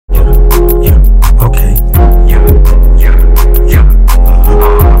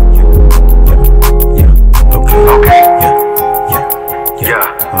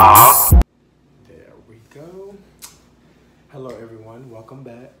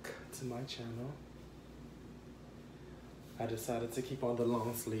to my channel. I decided to keep on the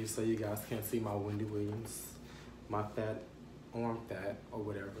long sleeve so you guys can't see my Wendy Williams, my fat, arm fat, or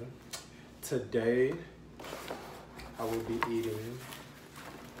whatever. Today, I will be eating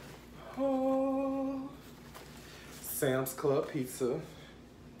Sam's Club pizza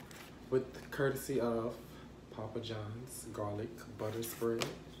with courtesy of Papa John's garlic butter spread.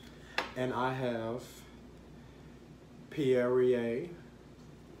 And I have Perrier,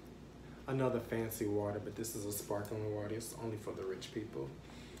 another fancy water, but this is a sparkling water. It's only for the rich people.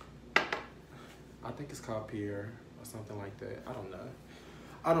 I think it's called Pierre or something like that. I don't know.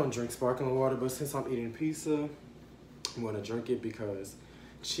 I don't drink sparkling water, but since I'm eating pizza, I'm gonna drink it because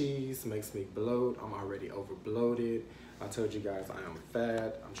cheese makes me bloat. I'm already over bloated. I told you guys I am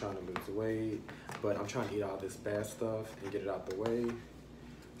fat. I'm trying to lose weight, but I'm trying to eat all this bad stuff and get it out the way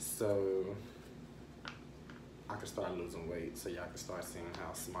so I can start losing weight, so y'all can start seeing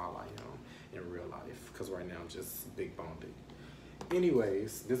how small I am in real life, because right now I'm just big boned.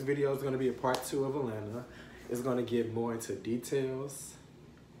 Anyways, this video is going to be a part 2 of Atlanta. It's going to get more into details,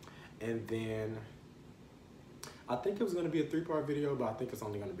 and then I think it was going to be a 3-part video, but I think it's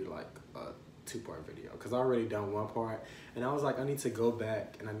only going to be like a 2-part video because I already done 1 part, and I was like, I need to go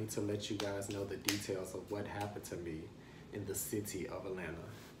back and I need to let you guys know the details of what happened to me in the city of Atlanta.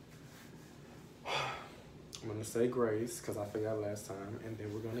 I'm gonna say grace because I forgot last time, and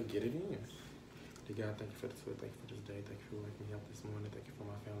then we're gonna get it in. Dear God, thank you for this food, thank you for this day, thank you for waking me up this morning, thank you for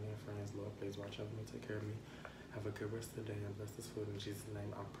my family and friends. Lord, please watch over me, take care of me. Have a good rest of the day and bless this food in Jesus' name.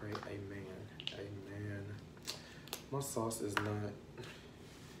 I pray, amen. Amen. My sauce is not,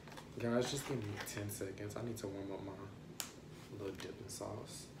 guys, just give me 10 seconds. I need to warm up my little dipping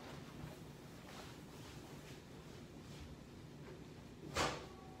sauce.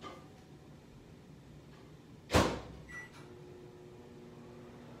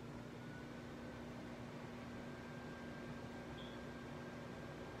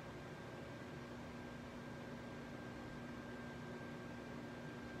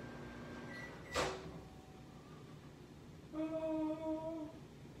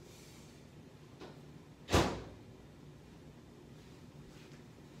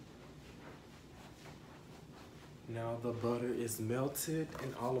 Now the butter is melted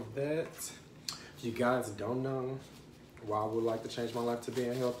and all of that. If you guys don't know why I would like to change my life to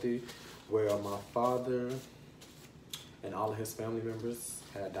being healthy, well, my father and all of his family members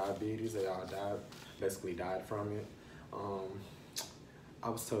had diabetes. They all died, basically died from it. I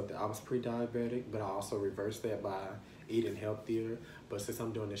was told that I was pre-diabetic, but I also reversed that by eating healthier. But since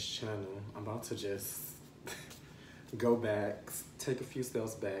I'm doing this channel, I'm about to just go back, take a few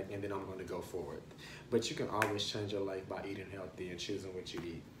steps back, and then I'm going to go forward. But you can always change your life by eating healthy and choosing what you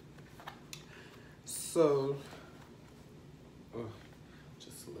eat. So,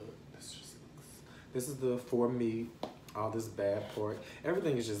 just look. This is the for me, all this bad pork.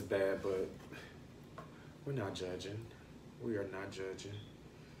 Everything is just bad, but we're not judging. We are not judging.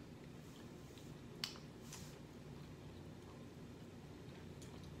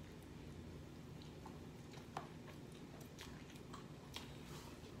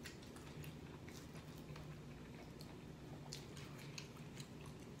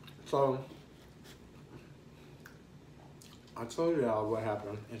 So, I told y'all what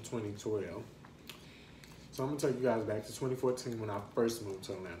happened in 2012. So I'm gonna take you guys back to 2014 when I first moved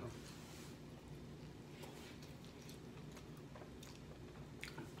to Atlanta.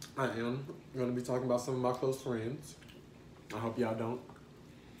 I am gonna be talking about some of my close friends. I hope y'all don't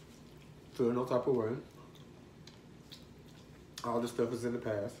feel no type of way. All this stuff is in the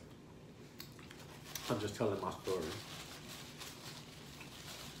past. I'm just telling my story.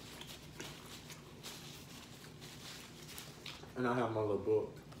 And I have my little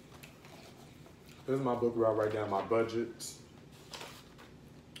book. This is my book where I write down my budgets,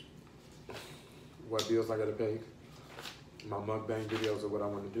 what bills I gotta pay, my mukbang videos of what I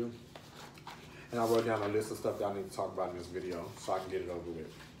want to do. And I wrote down a list of stuff that I need to talk about in this video so I can get it over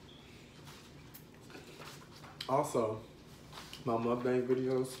with. Also, my mukbang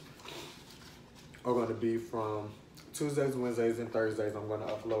videos are gonna be from Tuesdays, Wednesdays, and Thursdays. I'm gonna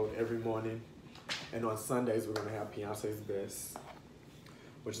upload every morning. And on Sundays, we're gonna have Beyonce's Best,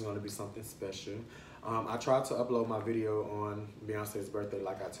 which is gonna be something special. I tried to upload my video on Beyonce's birthday,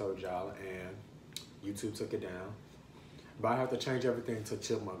 like I told y'all, and YouTube took it down. But I have to change everything to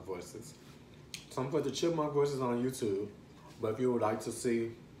chipmunk voices. So I'm gonna put the chipmunk voices on YouTube, but if you would like to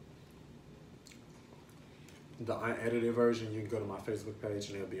see the unedited version, you can go to my Facebook page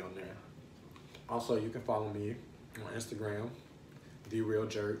and it'll be on there. Also, you can follow me on Instagram, The Real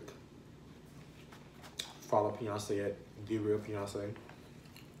Jerk. Follow Beyonce at The Real Beyonce.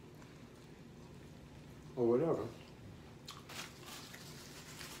 or whatever.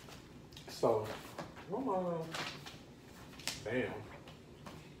 So, what am I gonna... Damn.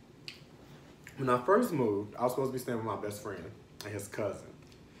 When I first moved, I was supposed to be staying with my best friend and his cousin.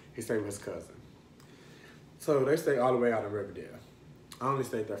 He stayed with his cousin. So they stayed all the way out in Riverdale. I only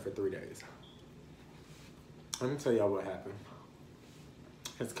stayed there for 3 days. Let me tell y'all what happened.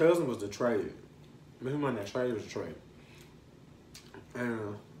 His cousin was the trade. Him on that trade was the trade.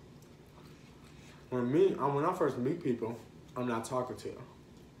 And when I first meet people, I'm not talking to them.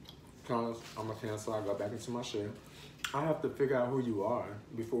 Because I'm a Cancer, I go back into my shit. I have to figure out who you are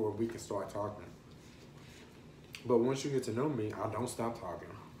before we can start talking. But once you get to know me, I don't stop talking.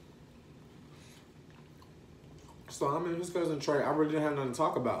 So I'm in his cousin Trey. I really didn't have nothing to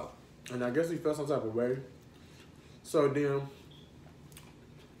talk about. And I guess he felt some type of way. So then,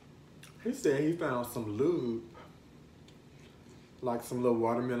 he said he found some lube. Like some little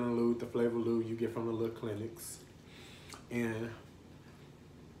watermelon lube, the flavor lube you get from the little clinics. And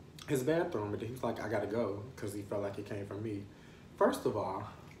his bathroom, and he was like, I gotta go, because he felt like it came from me. First of all,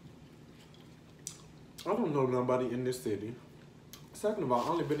 I don't know nobody in this city. Second of all, I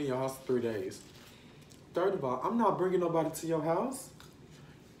only been in your house 3 days. Third of all, I'm not bringing nobody to your house.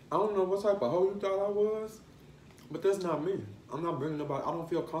 I don't know what type of hoe you thought I was, but that's not me. I'm not bringing nobody. I don't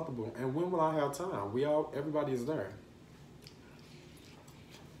feel comfortable. And when will I have time? Everybody is there.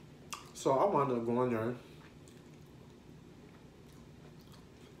 So I wound up going there.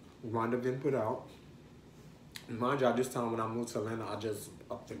 Wound up getting put out. Mind you, this time when I moved to Atlanta, I just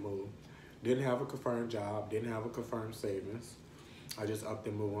upped and moved. Didn't have a confirmed job, didn't have a confirmed savings. I just upped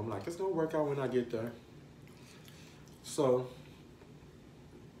and moved. I'm like, it's gonna work out when I get there. So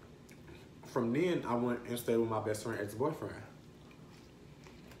from then, I went and stayed with my best friend, ex-boyfriend.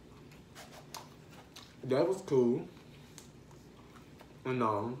 That was cool.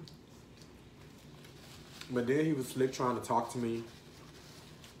 And but then he was slick trying to talk to me.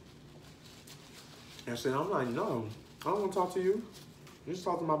 And shit, I'm like, no, I don't want to talk to you. You just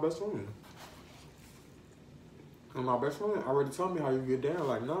talk to my best friend. And my best friend already told me how you get down.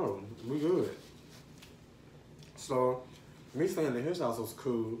 Like, no, we good. So, me staying in his house was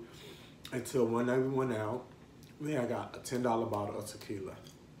cool until one night we went out. We had got a $10 bottle of tequila.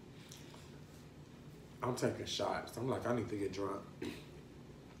 I'm taking shots. I'm like, I need to get drunk.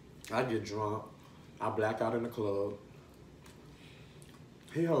 I get drunk. I black out in the club.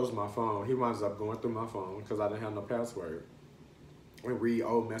 He holds my phone. He winds up going through my phone because I didn't have no password. And read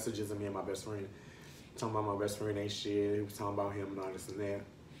old messages of me and my best friend. Talking about my best friend ain't shit. He was talking about him and all this and that.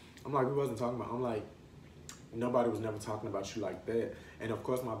 I'm like, we wasn't talking about, I'm like, nobody was never talking about you like that. And of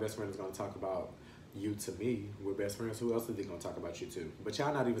course my best friend is gonna talk about you to me. We're best friends. Who else is he gonna talk about you to? But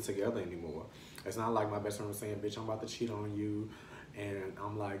y'all not even together anymore. It's not like my best friend was saying, bitch, I'm about to cheat on you. And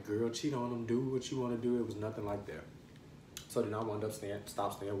I'm like, girl, cheat on him. Do what you want to do. It was nothing like that. So then I wound up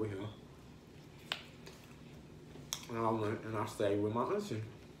stop staying with him. And I went and I stayed with my auntie.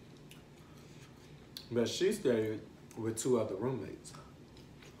 But she stayed with 2 other roommates.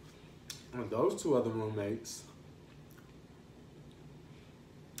 And those 2 other roommates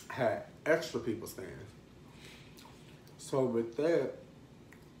had extra people staying. So with that,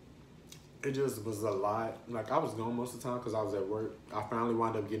 it just was a lot. Like, I was gone most of the time because I was at work. I finally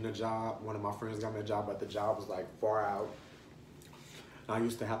wound up getting a job. One of my friends got me a job, but the job was like far out. And I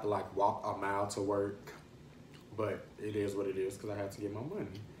used to have to like walk a mile to work. But it is what it is because I had to get my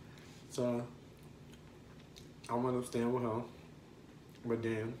money. So I wound up staying with her. But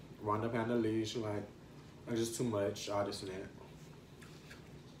then wound up having to leave. She like, it's just too much, all this and that.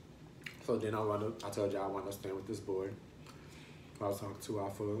 So then I told y'all I wound up staying with this boy I was talking to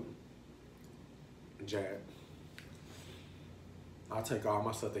off of Jack. I take all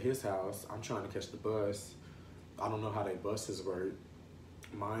my stuff to his house. I'm trying to catch the bus. I don't know how they buses work.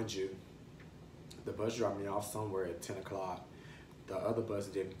 Mind you, the bus dropped me off somewhere at 10 o'clock. The other bus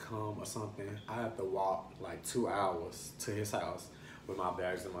didn't come or something. I had to walk like 2 hours to his house with my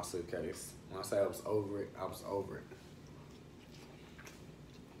bags in my suitcase. When I say I was over it, I was over it.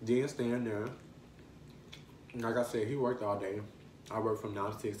 Then staying there. Like I said, he worked all day. I worked from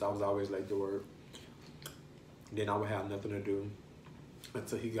 9 to 6. I was always late to work. Then I would have nothing to do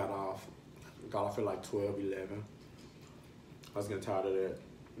until he got off. Got off at like 12, 11. I was getting tired of that.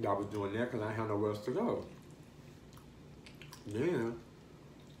 I was doing that because I didn't have nowhere else to go. Then,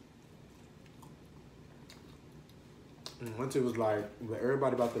 once it was like, with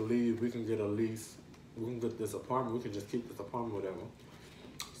everybody about to leave, we can get a lease. We can get this apartment. We can just keep this apartment, whatever.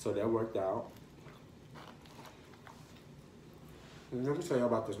 So that worked out. And let me tell you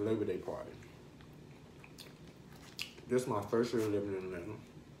about this Labor Day party. This is my first year living in Atlanta.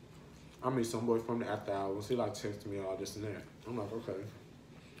 I meet some boy from the after hours. He like texting me all this and that. I'm like, okay.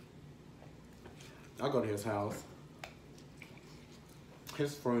 I go to his house.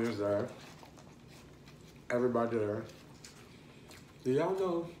 His friends there. Everybody there. Do y'all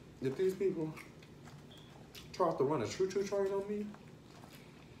know that these people tried to run a choo-choo train on me?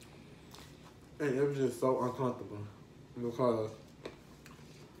 And it was just so uncomfortable because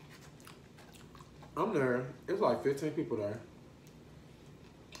I'm there. It's like 15 people there.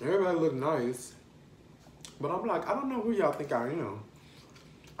 Everybody look nice, but I'm like, I don't know who y'all think I am.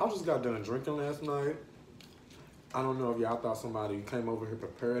 I just got done drinking last night. I don't know if y'all thought somebody came over here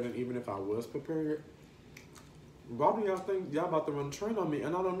prepared, and even if I was prepared, why do y'all think y'all about to run a train on me?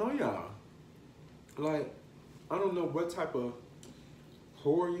 And I don't know y'all. Like, I don't know what type of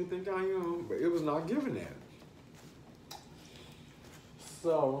whore you think I am, but it was not given that.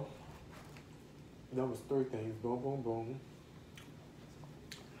 So, that was 3 things. Boom, boom, boom.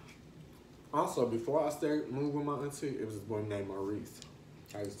 Also, before I started moving with my auntie, it was this boy named Maurice.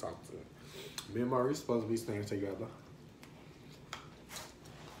 I just talked to him. Me and Maurice supposed to be staying together.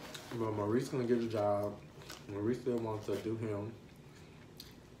 But Maurice couldn't get a job. Maurice still wants to do him.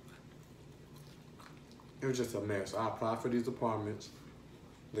 It was just a mess. I applied for these apartments.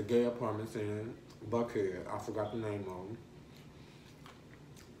 The gay apartments in Buckhead. I forgot the name of them.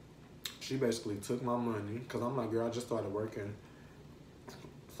 She basically took my money. Because I'm like, girl, I just started working.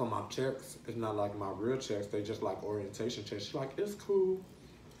 So my checks, it's not like my real checks. They just like orientation checks. She's like, it's cool.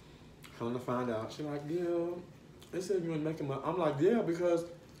 Come to find out. She's like, yeah. They said you ain't making money. I'm like, yeah, because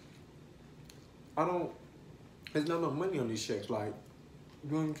I don't, there's not enough money on these checks. Like,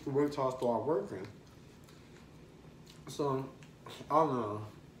 you don't need to work till I start working. So, I don't know.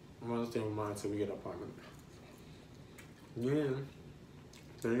 I'm gonna stay with mine until we get an apartment. Then,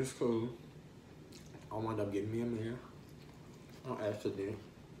 things cool. I wound up getting me a man on accident.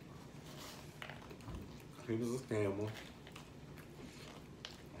 He was a scammer.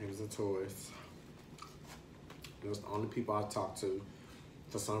 He was a tourist. It was the only people I talked to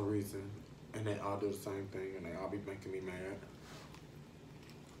for some reason. And they all do the same thing and they all be making me mad.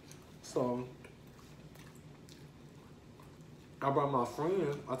 So, I brought my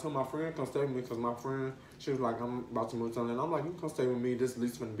friend. I told my friend come stay with me because my friend, she was like, I'm about to move to London. I'm like, you come stay with me. This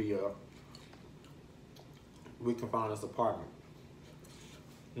lease gonna be up. We can find this apartment.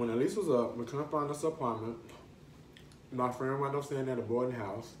 When the lease was up, we couldn't find this apartment. My friend wound up staying at a boarding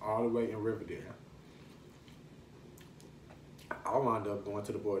house all the way in Riverdale. I wound up going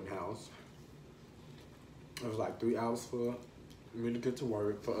to the boarding house. It was like 3 hours for me to get to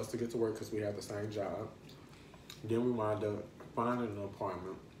work, for us to get to work because we had the same job. Then we wound up finding an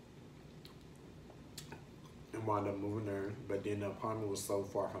apartment and wound up moving there. But then the apartment was so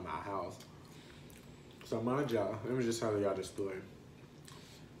far from our house. So mind y'all, let me just tell y'all this story.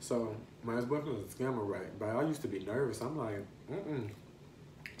 So my ex-boyfriend was a scammer, right? But I used to be nervous. I'm like,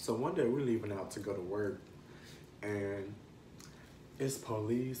 So one day we're leaving out to go to work and it's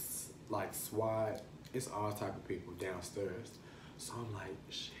police, like SWAT, it's all type of people downstairs. So I'm like,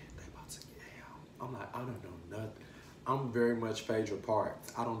 shit, they about to get out. I'm like, I don't know nothing. I'm very much Phaedra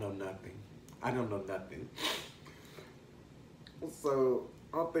Parks. I don't know nothing. I don't know nothing. So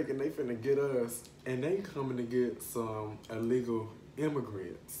I'm thinking they finna get us and they coming to get some illegal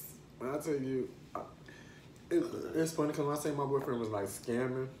immigrants. When I tell you, it's funny because when I say my boyfriend was like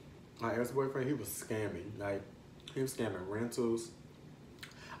scamming, my ex-boyfriend, he was scamming. Like, he was scamming rentals.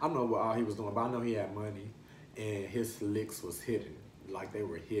 I don't know what all he was doing, but I know he had money and his licks was hidden. Like, they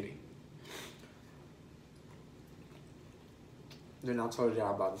were hitting. Then I told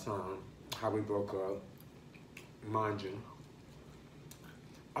y'all about the time how we broke up. Mind you,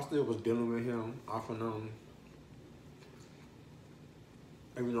 I still was dealing with him off and on.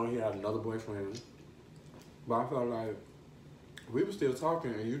 Even though he had another boyfriend. But I felt like we were still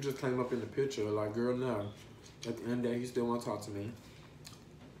talking and you just came up in the picture like, girl, no. At the end of the day, he still want to talk to me.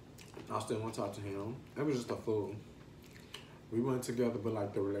 I still want to talk to him. It was just a fool. We went together, but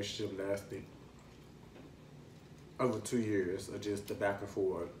like the relationship lasted over 2 years of just the back and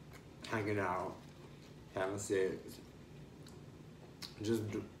forth, hanging out, having sex,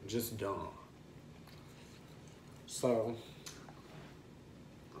 just dumb. So,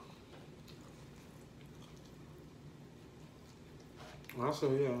 I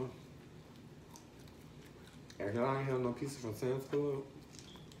said, yeah. And I ain't have no pizza from Sam's Club.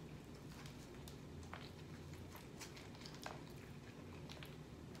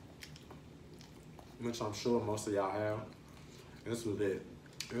 Which I'm sure most of y'all have. This was it.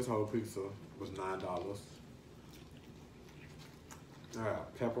 This whole pizza was $9. I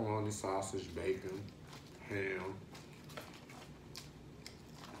got pepperoni, sausage, bacon, ham.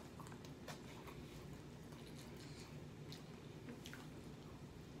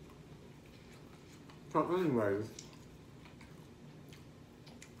 So anyways,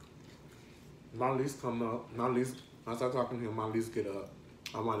 my lease come up. My lease, I start talking to him, my lease get up.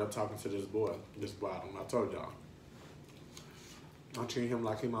 I wind up talking to this boy, this bottom. I told y'all. I treat him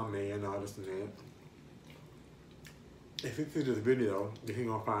like he my man, all this and that. If he see this video, then he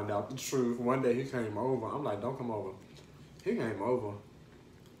gonna find out the truth. One day he came over. I'm like, don't come over. He came over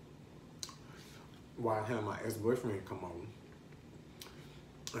while I had my ex-boyfriend come over.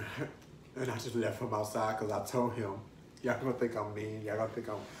 And I just left him outside because I told him, y'all gonna think I'm mean, y'all gonna think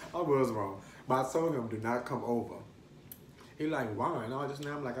I was wrong. But I told him, do not come over. He like, why? And all this and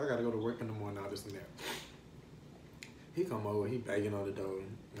that. I'm like, I gotta go to work in the morning, all this and that. He come over, he banging on the door.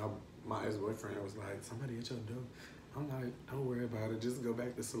 My ex-boyfriend was like, somebody at your door. I'm like, don't worry about it, just go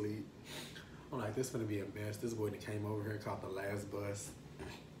back to sleep. I'm like, this is gonna be a mess. This boy that came over here caught the last bus.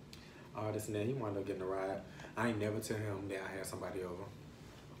 All this and that, he wound up getting a ride. I ain't never tell him that I had somebody over.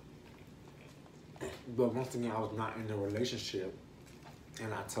 But once again, I was not in a relationship,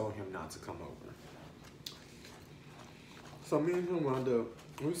 and I told him not to come over. So me and him wound up,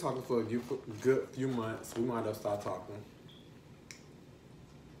 we was talking for a good few months. We wound up start talking.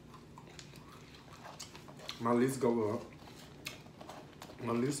 My lease go up.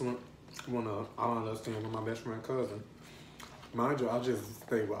 My lease went up. I don't understand with my best friend cousin. Mind you, I just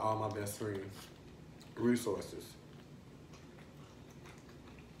stay with all my best friends. Resources.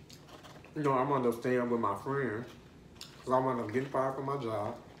 You know, I wound up staying with my friend. Because I wound up getting fired from my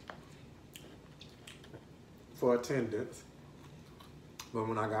job for attendance. But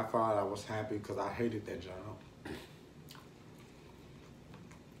when I got fired, I was happy because I hated that job.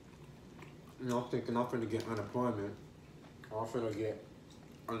 You know, I'm thinking I'm finna get unemployment. Or I'm finna get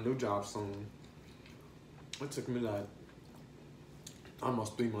a new job soon. It took me like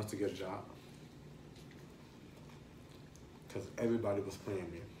almost 3 months to get a job. Because everybody was playing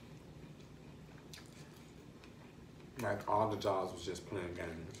me. Like all the jobs was just playing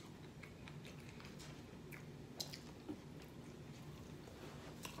games.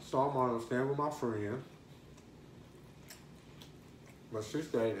 So I'm on to stand with my friend. But she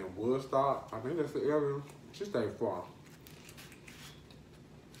stayed in Woodstock. I think that's the area. She stayed far.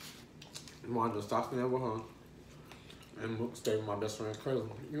 I wanted to stop staying with her and stay with my best friend's cousin.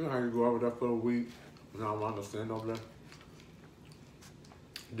 You know how you go over there for a week and I wanted to stand over there.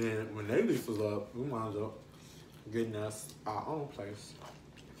 Then when they lease was up, we wound up getting us our own place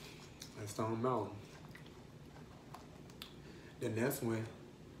in Stone Mountain. Then that's when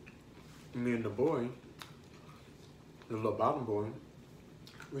me and the boy, the little bottom boy,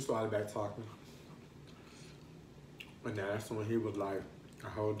 we started back talking. And that's when he was like a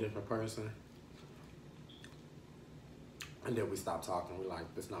whole different person. And then we stopped talking. We're like,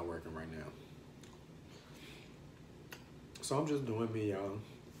 it's not working right now. So I'm just doing me, y'all.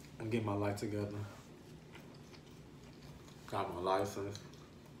 I'm getting my life together. Got my license.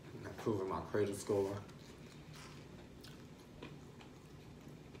 Improving my credit score.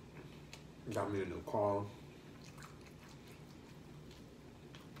 Got me a new car.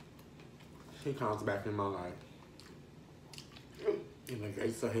 He comes back in my life. And the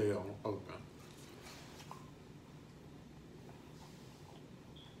gates of hell open.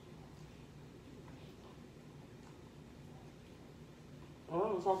 I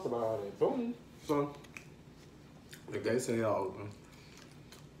don't talk about it. Boom. So, the gates of hell open.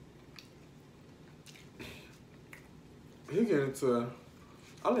 He get into,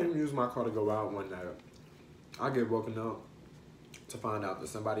 I let him use my car to go out one night. I get woken up to find out that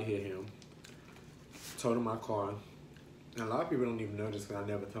somebody hit him, totaled my car. And a lot of people don't even know this because I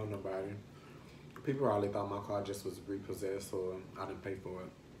never told nobody. People probably thought my car just was repossessed or I didn't pay for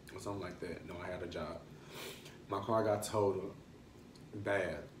it or something like that. No, I had a job. My car got totaled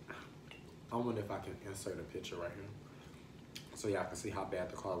bad. I wonder if I can insert a picture right here so y'all can see how bad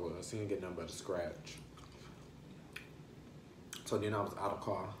the car was. He didn't get nothing but a scratch. So then I was out of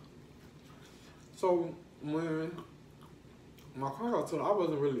car. So when my car got totaled, I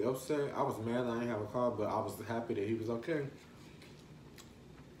wasn't really upset. I was mad I didn't have a car, but I was happy that he was okay.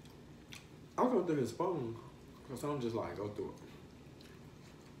 I go through his phone, because I'm just like, go through it.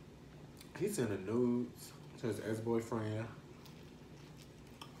 He sending nudes to his ex-boyfriend.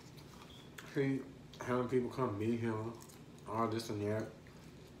 He having people come meet him, all this and that.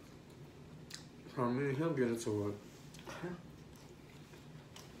 So me and him get into it.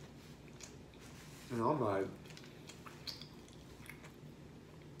 And I'm like,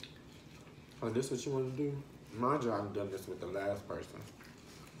 oh, this what you want to do? Mind you, I've done this with the last person.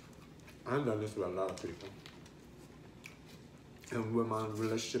 I've done this with a lot of people. And with my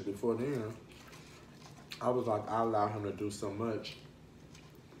relationship before then, I was like, I allowed him to do so much.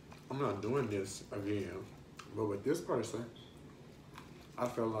 I'm not doing this again. But with this person, I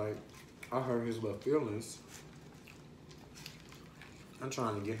feel like I hurt his little feelings. I'm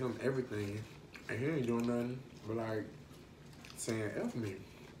trying to get him everything, and he ain't doing nothing but like saying F me.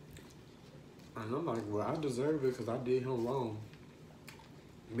 And I'm like, well, I deserve it because I did him wrong.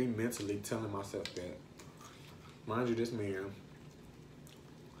 Me mentally telling myself that. Mind you, this man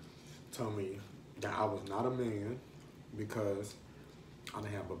told me that I was not a man because I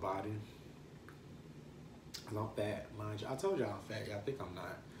didn't have a body. And I'm fat, mind you. I told y'all I'm fat. Y'all think I'm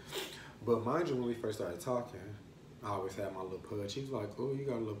not. But mind you, when we first started talking, I always had my little push. He was like, oh, you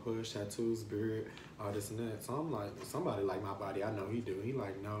got a little push, tattoos, beard, all this and that. So I'm like, well, somebody like my body, I know he do. He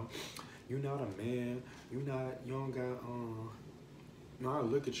like, no, you not a man. You don't got, no, I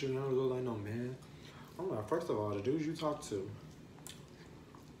look at you, you don't look like no man. I'm like, first of all, the dudes you talk to,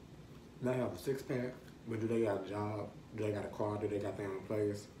 they have a six-pack, but do they got a job? Do they got a car? Do they got their own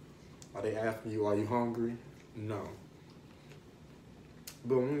place? Are they asking you, are you hungry? No.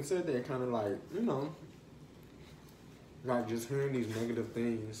 But when he said that, kind of like, you know, like just hearing these negative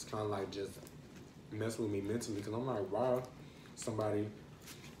things kind of like just mess with me mentally. Because I'm like, wow, somebody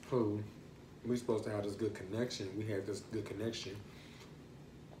who we supposed to have this good connection, we had this good connection,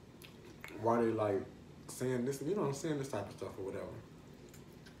 why they like saying this, you know, saying this type of stuff or whatever.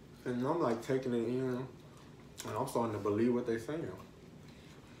 And I'm like taking it in, and I'm starting to believe what they're saying.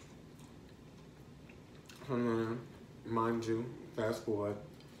 And then, mind you, fast forward,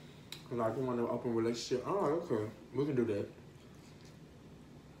 like we want an open relationship. Oh, okay, we can do that.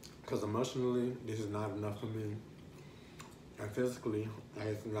 Because emotionally, this is not enough for me. And physically,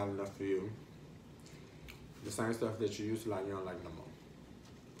 it's not enough for you. The same stuff that you used to like, you don't like no more.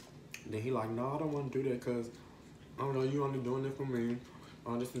 Then he like, no, I don't want to do that because, I don't know, you only doing it for me.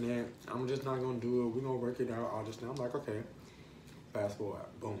 All this and that. I'm just not going to do it. We're going to work it out. All this and that. I'm like, okay. Fast forward.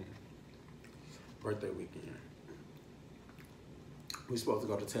 Boom. Birthday weekend. We supposed to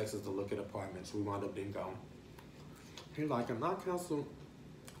go to Texas to look at apartments. We wound up didn't go. He like, and I canceled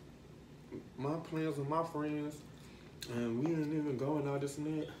my plans with my friends, and we didn't even go and all this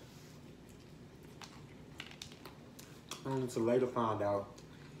and that. Only to later find out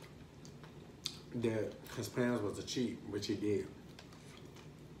that his plans was to cheat, which he did.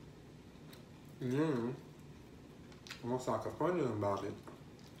 And then, once I confronted him about it,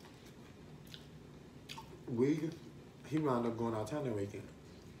 he wound up going out of town that weekend.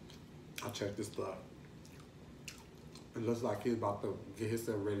 I checked this stuff. It looks like he's about to get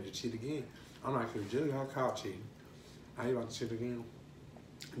himself ready to cheat again. I'm like, you just got caught cheating. Are you about to cheat again?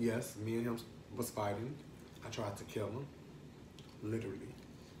 Yes, me and him was fighting. I tried to kill him. Literally.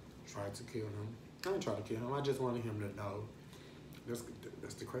 Tried to kill him. I didn't try to kill him. I just wanted him to know.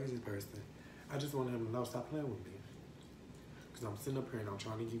 That's the crazy person. I just wanted him to know, stop playing with me. Because I'm sitting up here and I'm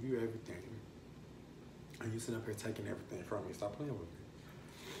trying to give you everything. And you sitting up here taking everything from me. Stop playing with me.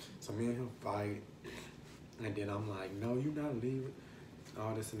 So me and him fight. And then I'm like, no, you not leaving.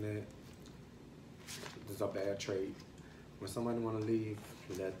 All this and that. This is a bad trait. When somebody want to leave,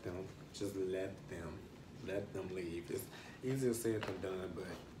 let them. Just let them. Let them leave. It's easier said than done,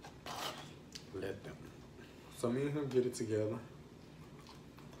 but let them. So me and him get it together.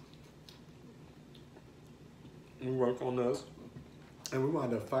 We work on us. And we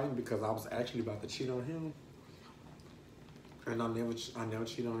wound up fighting because I was actually about to cheat on him. And I never cheat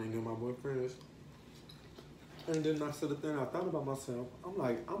on any of my boyfriends. And then I said the thing, I thought about myself. I'm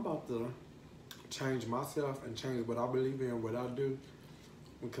like, I'm about to change myself and change what I believe in, what I do.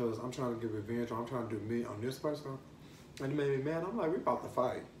 Because I'm trying to get revenge, or I'm trying to do me on this person. And it made me mad. I'm like, we about to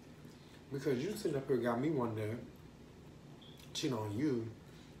fight. Because you sitting up here got me one day cheating on you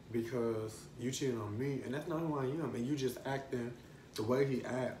because you cheated on me. And that's not who I am. And you just acting the way he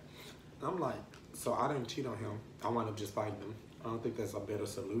act. I'm like, so I didn't cheat on him. I wound up just fighting him. I don't think that's a better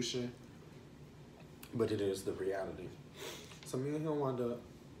solution. But it is the reality. So me and him wound up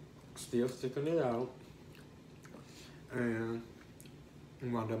still sticking it out. And we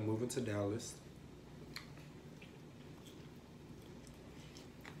wound up moving to Dallas.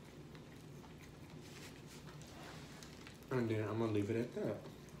 And then I'm gonna leave it at that.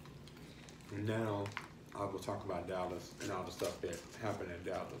 Now, I will talk about Dallas and all the stuff that happened in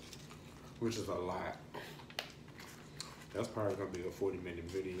Dallas, which is a lot. That's probably gonna be a 40-minute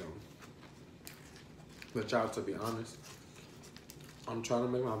video. But y'all, to be honest, I'm trying to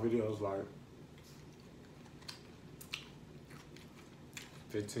make my videos like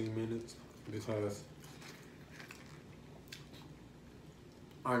 15 minutes because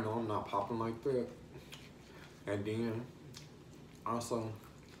I know I'm not popping like that. And then, also,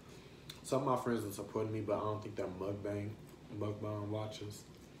 some of my friends are supporting me, but I don't think they're mukbang watchers.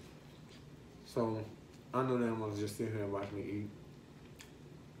 So I know they don't want to just sit here and watch me eat.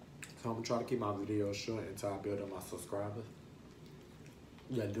 So I'm gonna try to keep my videos short until I build up my subscribers.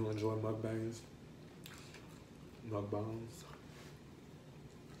 Yeah, do enjoy mukbangs. Mukbangs.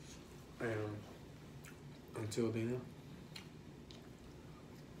 And until then,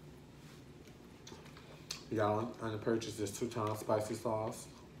 y'all, I purchased this 2-time spicy sauce.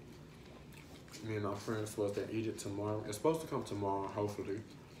 Me and my friends supposed to eat it tomorrow. It's supposed to come tomorrow, hopefully.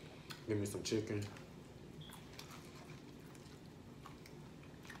 Give me some chicken.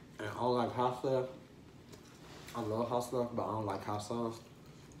 And I don't like hot stuff. I love hot stuff, but I don't like hot sauce.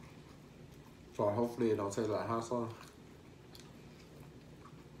 So hopefully it don't taste like hot sauce.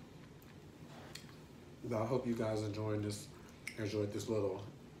 But I hope you guys enjoyed this little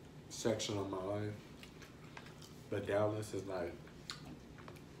section of my life. But Dallas is like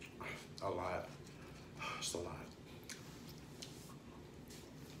a lot. It's a lot.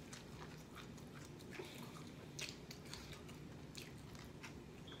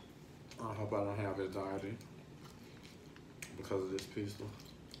 I hope I don't have anxiety because of this pizza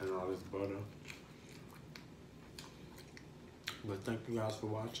and all this butter. But thank you guys for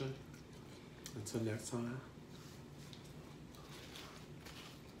watching. Until next time.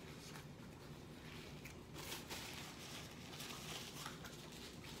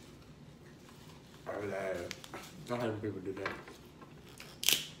 I hate people do that.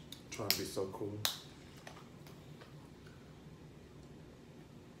 Trying to be so cool.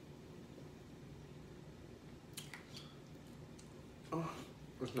 Oh,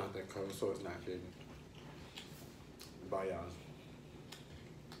 it's not that cold, so it's not hidden. Bye, y'all.